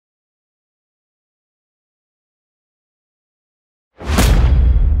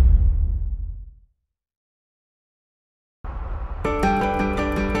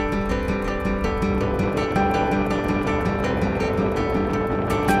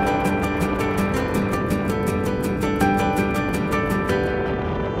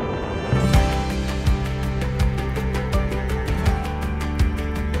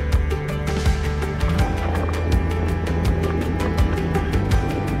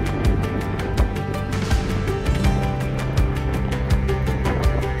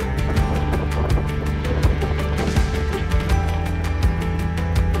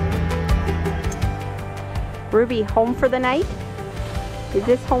Ruby, home for the night? Is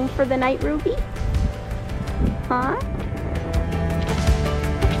this home for the night, Ruby? Huh?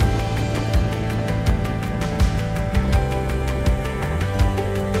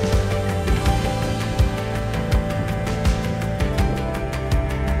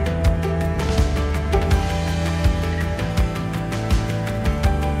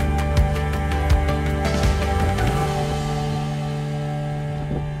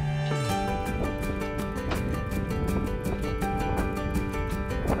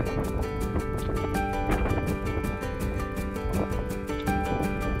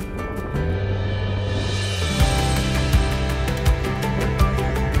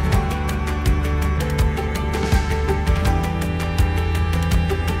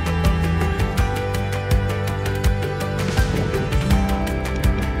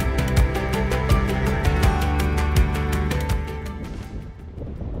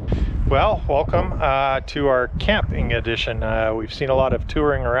 Well, welcome to our camping edition. We've seen a lot of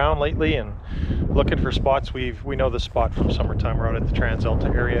touring around lately and looking for spots. We know the spot from summertime. We're out at the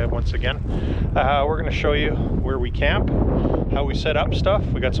TransAlta area once again. We're going to show you where we camp, how we set up stuff.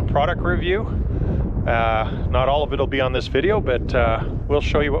 We got some product review. Not all of it will be on this video, but we'll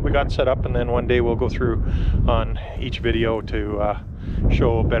show you what we got set up, and then one day we'll go through on each video to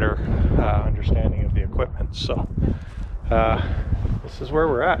show a better understanding of the equipment. So this is where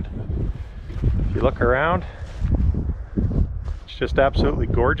we're at. If you look around, it's just absolutely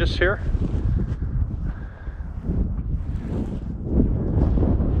gorgeous here.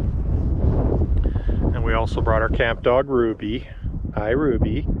 And we also brought our camp dog Ruby. Hi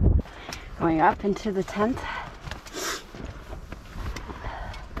Ruby. Going up into the tent.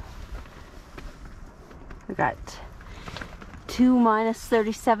 We got 2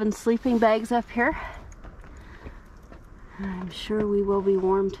 -37 sleeping bags up here. I'm sure we will be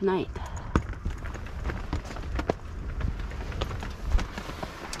warm tonight.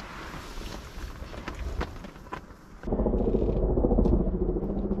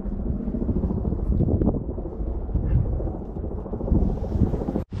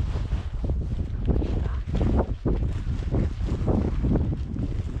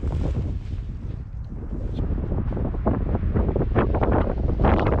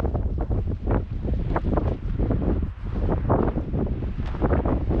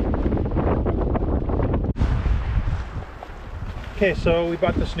 Okay, so we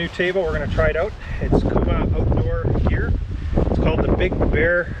bought this new table. We're going to try it out. It's Kuma Outdoor Gear. It's called the Big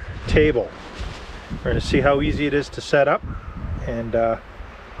Bear Table. We're going to see how easy it is to set up. And they're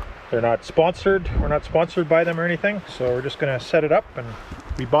not sponsored. We're not sponsored by them or anything. So we're just going to set it up, and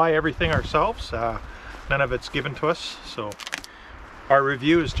we buy everything ourselves. None of it's given to us. So our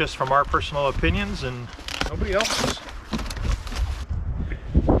review is just from our personal opinions and nobody else's.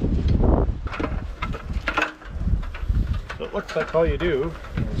 It looks like all you do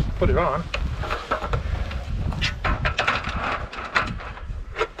is put it on.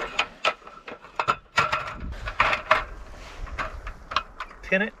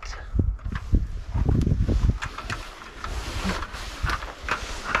 Pin it.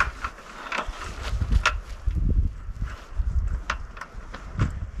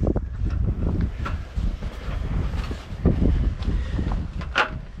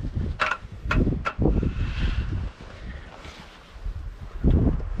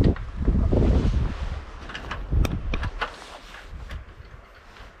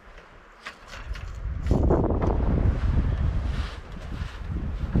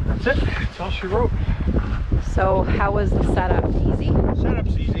 That's it. That's all she wrote. So how was the setup? Easy?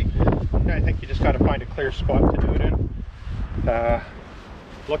 Setup's easy. I think you just got to find a clear spot to do it in.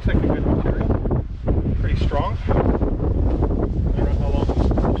 Looks like a good material. Pretty strong. I don't know how long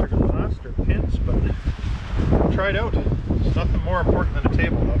these bolts are going to last, or pins, but try it out. It's nothing more important than a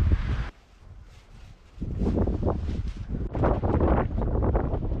table, though.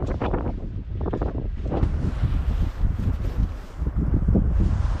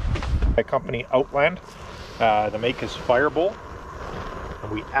 Company Outland. The make is Firebolt,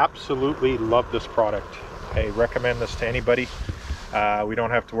 and we absolutely love this product. I recommend this to anybody. We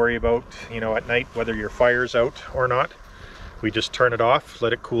don't have to worry about, at night whether your fire's out or not. We just turn it off,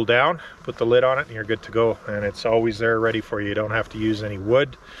 let it cool down, put the lid on it, and you're good to go. And it's always there ready for you. You don't have to use any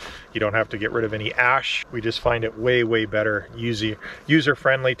wood. You don't have to get rid of any ash. We just find it way better, user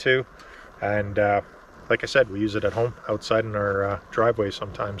friendly too. And like I said, we use it at home, outside in our driveway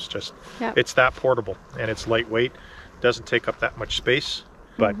sometimes. Just, yep. It's that portable, and it's lightweight. Doesn't take up that much space,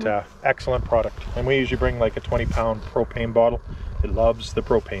 but excellent product. And we usually bring like a 20-pound propane bottle. It loves the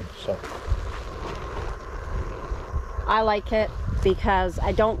propane, so. I like it because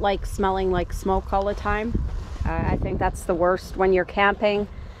I don't like smelling like smoke all the time. I think that's the worst when you're camping.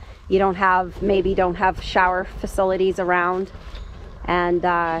 You maybe don't have shower facilities around, and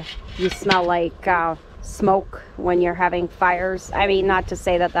you smell like smoke when you're having fires. I mean, not to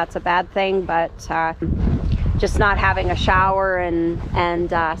say that that's a bad thing, but just not having a shower and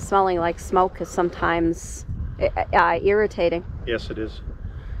smelling like smoke is sometimes irritating. Yes, it is.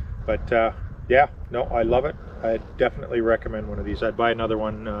 But yeah, no, I love it. I definitely recommend one of these. I'd buy another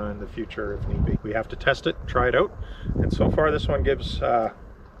one in the future if need be. We have to test it, try it out, and so far this one gives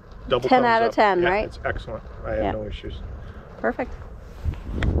double 10 out of up. 10, yeah, right? It's excellent. I have no issues. Perfect.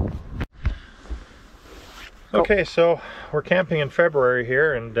 Okay, so we're camping in February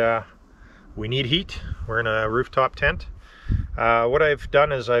here, and we need heat. We're in a rooftop tent. What I've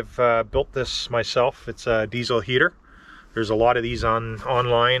done is I've built this myself. It's a diesel heater. There's a lot of these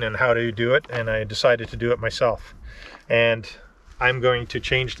online and how to do it, and I decided to do it myself. And I'm going to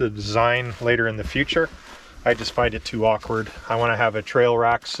change the design later in the future. I just find it too awkward. I want to have a Trail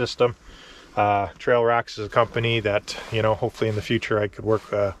Racks system. Trail Racks is a company that, you know, hopefully in the future I could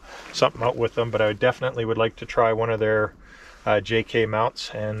work something out with them, but I definitely would like to try one of their JK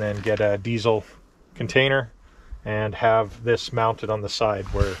mounts and then get a diesel container and have this mounted on the side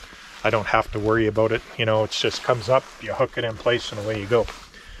where I don't have to worry about it. You know, it just comes up, you hook it in place, and away you go.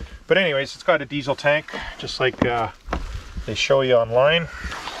 But anyways, it's got a diesel tank, just like they show you online.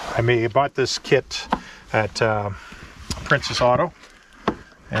 I bought this kit at Princess Auto,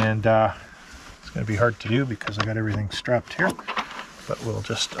 and it's going to be hard to do because I got everything strapped here, but we'll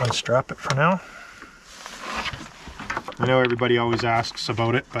just unstrap it for now. I know everybody always asks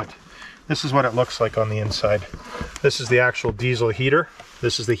about it, but this is what it looks like on the inside. This is the actual diesel heater.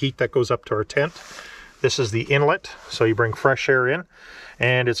 This is the heat that goes up to our tent. This is the inlet, so you bring fresh air in,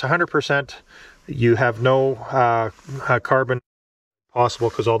 and it's 100%. You have no carbon possible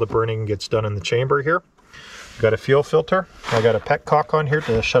because all the burning gets done in the chamber here. Got a fuel filter. I got a petcock on here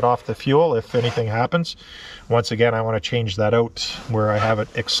to shut off the fuel if anything happens. Once again, I want to change that out where I have it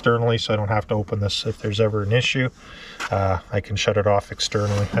externally so I don't have to open this if there's ever an issue. I can shut it off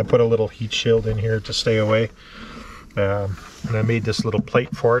externally. I put a little heat shield in here to stay away. And I made this little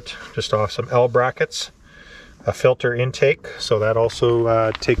plate for it, just off some L brackets. A filter intake, so that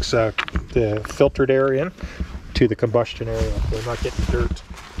also takes the filtered air in to the combustion area. So we're not getting dirt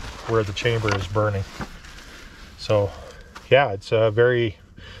where the chamber is burning. So yeah, it's a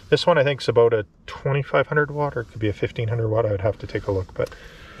this one I think is about a 2500 watt, or it could be a 1500 watt. I would have to take a look, but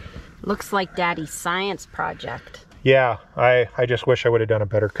looks like Daddy's science project. Yeah, I just wish I would have done it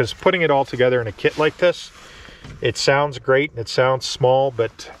better, because putting it all together in a kit like this, it sounds great, it sounds small,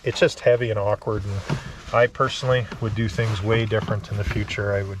 but it's just heavy and awkward, and I personally would do things way different in the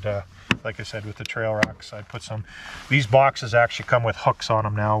future. I would, like I said, with the Trail Racks, I'd put these boxes actually come with hooks on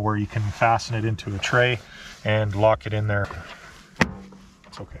them now where you can fasten it into a tray and lock it in there.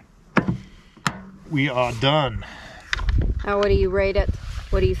 It's okay. We are done. Now, what do you rate it?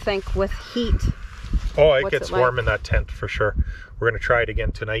 What do you think with heat? Oh, it gets warm in that tent for sure. We're going to try it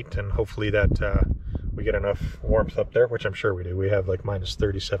again tonight, and hopefully that we get enough warmth up there, which I'm sure we do. We have like minus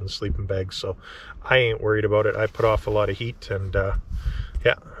 37 sleeping bags, so I ain't worried about it. I put off a lot of heat, and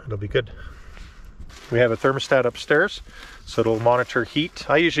yeah, it'll be good. We have a thermostat upstairs, so it'll monitor heat.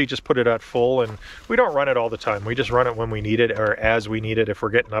 I usually just put it at full, and we don't run it all the time. We just run it when we need it, or as we need it. If we're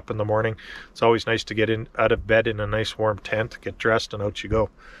getting up in the morning, it's always nice to get out of bed in a nice warm tent, get dressed, and out you go.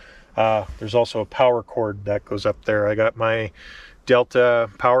 There's also a power cord that goes up there. I got my Delta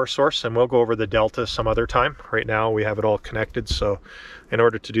power source, and we'll go over the Delta some other time. Right now we have it all connected, so in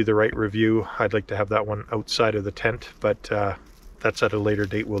order to do the right review, I'd like to have that one outside of the tent, but that's at a later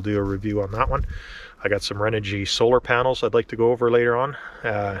date. We'll do a review on that one. I got some Renogy solar panels I'd like to go over later on,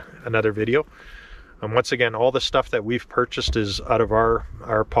 another video. And once again, all the stuff that we've purchased is out of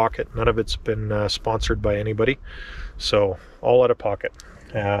our pocket. None of it's been sponsored by anybody, so all out of pocket.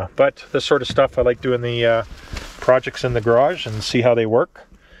 But this sort of stuff, I like doing the projects in the garage and see how they work.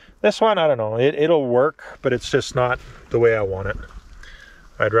 This one, I don't know, it'll work, but it's just not the way I want it.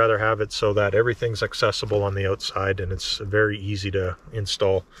 I'd rather have it so that everything's accessible on the outside, and it's very easy to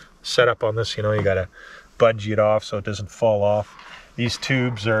install. Setup on this, you know, you gotta bungee it off so it doesn't fall off. These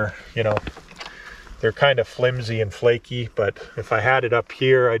tubes are, you know, they're kind of flimsy and flaky, but if I had it up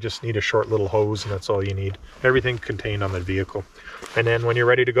here, I just need a short little hose, and that's all you need. Everything contained on the vehicle. And then when you're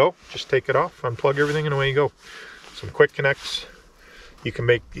ready to go, just take it off, unplug everything, and away you go. Some quick connects. You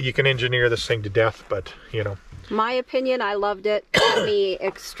can engineer this thing to death, but you know. My opinion, I loved it. It kept me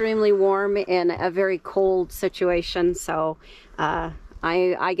extremely warm in a very cold situation, so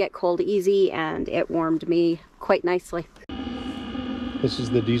I get cold easy, and it warmed me quite nicely. This is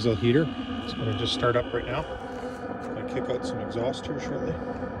the diesel heater. It's going to just start up right now. kick out some exhaust here shortly.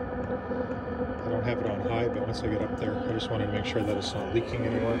 I don't have it on high, but once I get up there, I just wanted to make sure that it's not leaking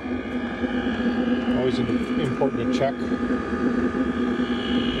anymore. Always important to check, just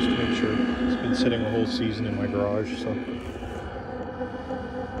to make sure. It's been sitting a whole season in my garage, so.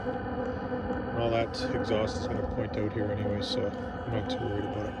 And all that exhaust is going to point out here anyway, so I'm not too worried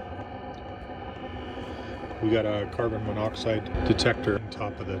about it. We got a carbon monoxide detector on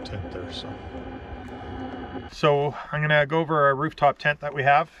top of the tent there, so. So I'm gonna go over our rooftop tent that we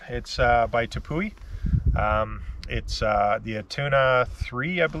have. It's by Tepui. It's the Atuna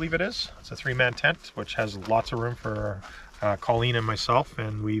 3, I believe it is. It's a 3-man tent, which has lots of room for Colleen and myself,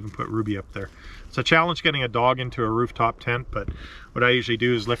 and we even put Ruby up there. It's a challenge getting a dog into a rooftop tent, but what I usually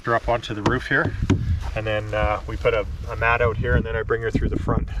do is lift her up onto the roof here, and then we put a mat out here, and then I bring her through the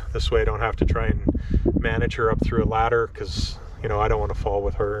front. This way I don't have to try and manage her up through a ladder, because you know, I don't want to fall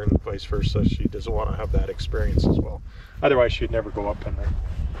with her, and vice versa. She doesn't want to have that experience as well. Otherwise, she'd never go up in there.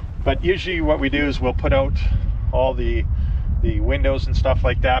 But usually what we do is we'll put out all the windows and stuff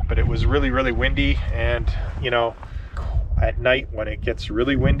like that, but it was really, really windy, and you know, at night when it gets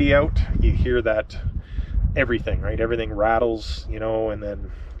really windy out, you hear that everything, right? Everything rattles, you know, and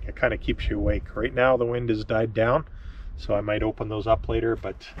then it kind of keeps you awake. Right now the wind has died down, so I might open those up later,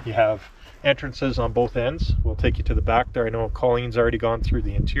 but you have entrances on both ends. We'll take you to the back there. I know Colleen's already gone through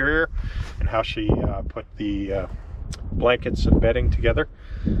the interior and how she put the blankets and bedding together.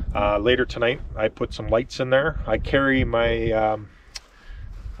 Later tonight I put some lights in there. I carry my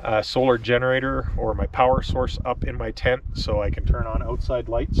solar generator or my power source up in my tent so I can turn on outside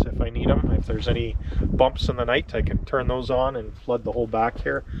lights if I need them. If there's any bumps in the night, I can turn those on and flood the whole back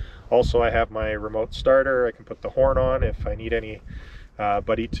here. Also, I have my remote starter. I can put the horn on if I need any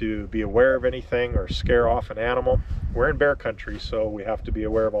buddy to be aware of anything or scare off an animal. We're in bear country, so we have to be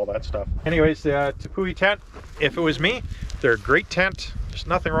aware of all that stuff. Anyways, the Tepui tent, if it was me, they're a great tent. There's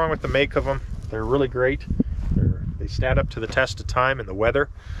nothing wrong with the make of them. They're really great. They stand up to the test of time and the weather.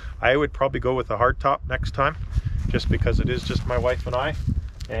 I would probably go with a hardtop next time, just because it is just my wife and I,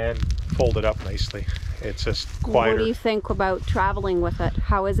 and fold it up nicely. It's just quieter. What do you think about traveling with it?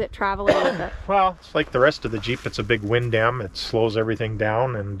 How is it traveling with it? Well, it's like the rest of the Jeep. It's a big wind dam. It slows everything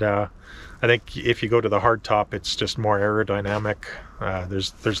down, and I think if you go to the hardtop, it's just more aerodynamic.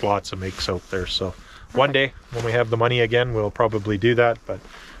 There's lots of makes out there. So one day when we have the money again, we'll probably do that. But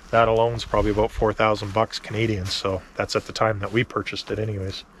that alone is probably about 4,000 bucks Canadian. So that's at the time that we purchased it,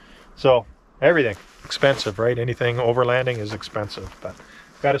 anyways. So everything expensive, right? Anything overlanding is expensive, but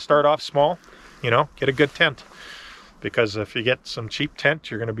got to start off small. You know, get a good tent, because if you get some cheap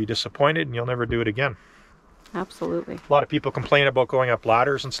tent, you're going to be disappointed and you'll never do it again. Absolutely. A lot of people complain about going up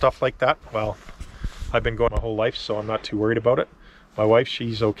ladders and stuff like that. Well, I've been going my whole life, so I'm not too worried about it. My wife,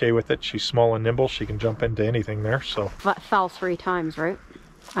 she's okay with it. She's small and nimble. She can jump into anything there. So Fell 3 times, right?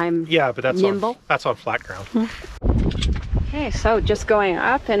 Yeah, but that's nimble. That's on flat ground. Okay, so just going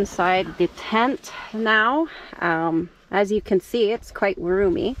up inside the tent now. As you can see, it's quite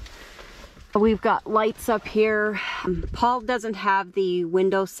roomy. We've got lights up here. Paul doesn't have the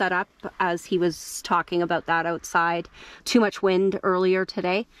window set up, as he was talking about that outside. Too much wind earlier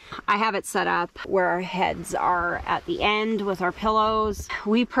today. I have it set up where our heads are at the end with our pillows.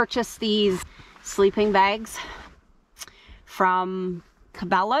 We purchased these sleeping bags from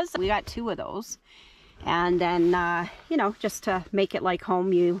Cabela's. We got 2 of those. And then, you know, just to make it like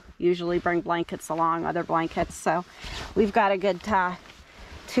home, you usually bring blankets along, other blankets. So we've got a good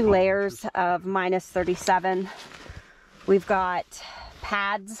 2 layers of -37. We've got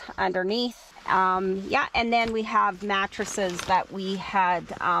pads underneath. Yeah, and then we have mattresses that we had.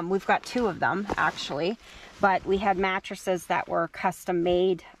 We've got 2 of them actually, but we had mattresses that were custom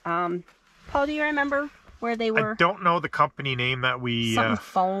made. Paul, do you remember where they were? I don't know the company name that we... Something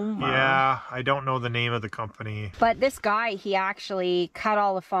foam. Yeah, I don't know the name of the company. But this guy, he actually cut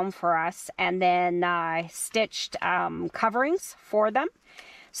all the foam for us and then stitched coverings for them.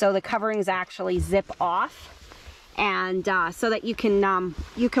 So the coverings actually zip off, and so that you can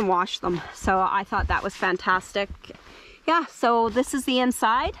wash them. So I thought that was fantastic. Yeah, so this is the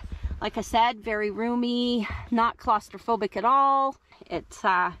inside. Like I said, very roomy, not claustrophobic at all.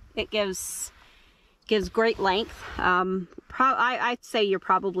 It gives great length. I'd say you're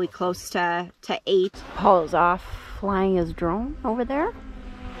probably close to 8. Paul's off flying his drone over there.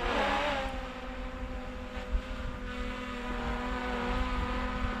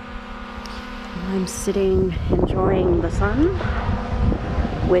 I'm sitting enjoying the sun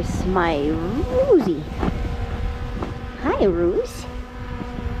with my Roosie. Hi, Roos.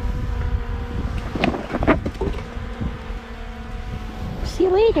 See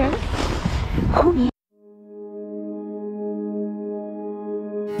you later. Oh, yeah.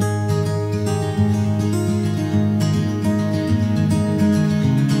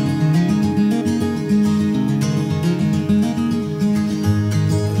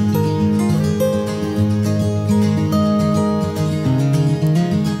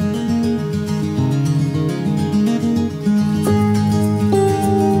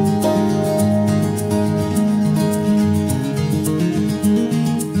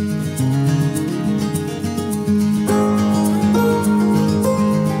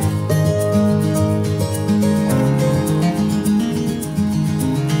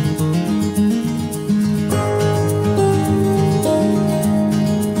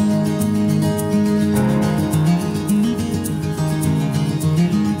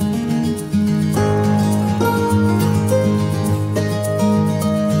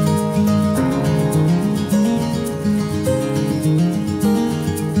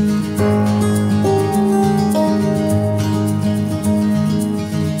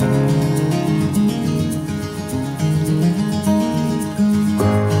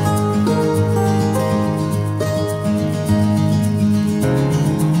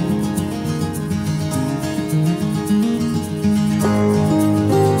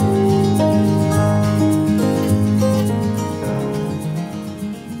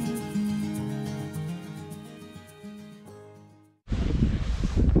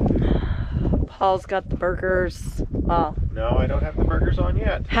 Paul's got the burgers. Well, No, I don't have the burgers on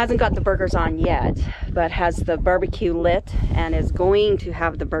yet. hasn't got the burgers on yet, but has the barbecue lit and is going to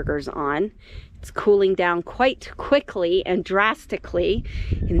have the burgers on. It's cooling down quite quickly and drastically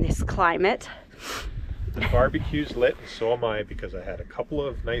in this climate. The barbecue's lit, and so am I, because I had a couple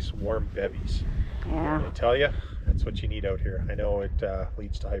of nice warm bevies. Yeah. And I tell you, that's what you need out here. I know it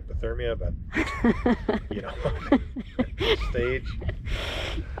leads to hypothermia, but you know, at this stage.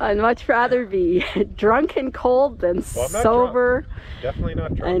 I'd much rather be drunk and cold than Well, I'm not sober drunk. Definitely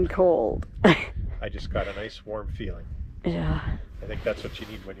not drunk. and cold. I just got a nice warm feeling. Yeah. I think that's what you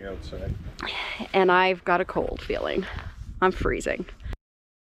need when you're outside. And I've got a cold feeling. I'm freezing.